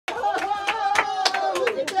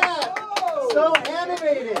so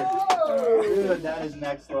animated. Dude, that is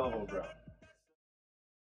next level, bro.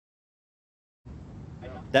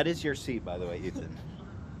 That is your seat, by the way, Ethan.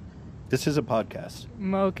 This is a podcast.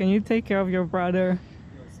 Mo, can you take care of your brother?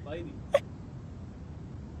 Spidey.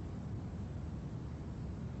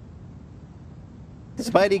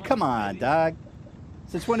 Spidey, come on, dog.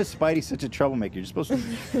 Since when is Spidey such a troublemaker? You're supposed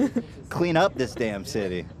to clean up this damn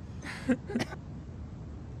city.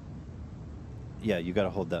 Yeah, you gotta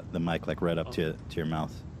hold the mic like right up to your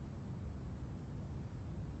mouth.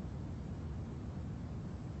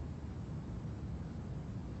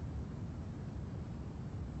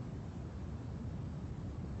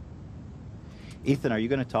 Ethan, are you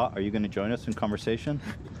gonna talk? Are you gonna join us in conversation?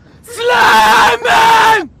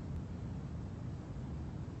 Slimin!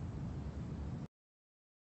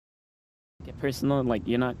 Get personal, like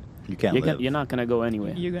you're not gonna go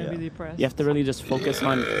anywhere. You're gonna be depressed. You have to really just focus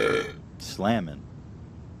on slamming.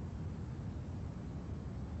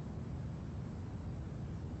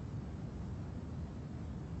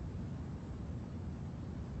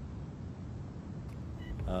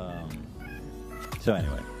 So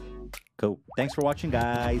anyway, cool. Thanks for watching,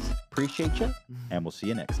 guys. Appreciate you, and we'll see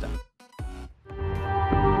you next time.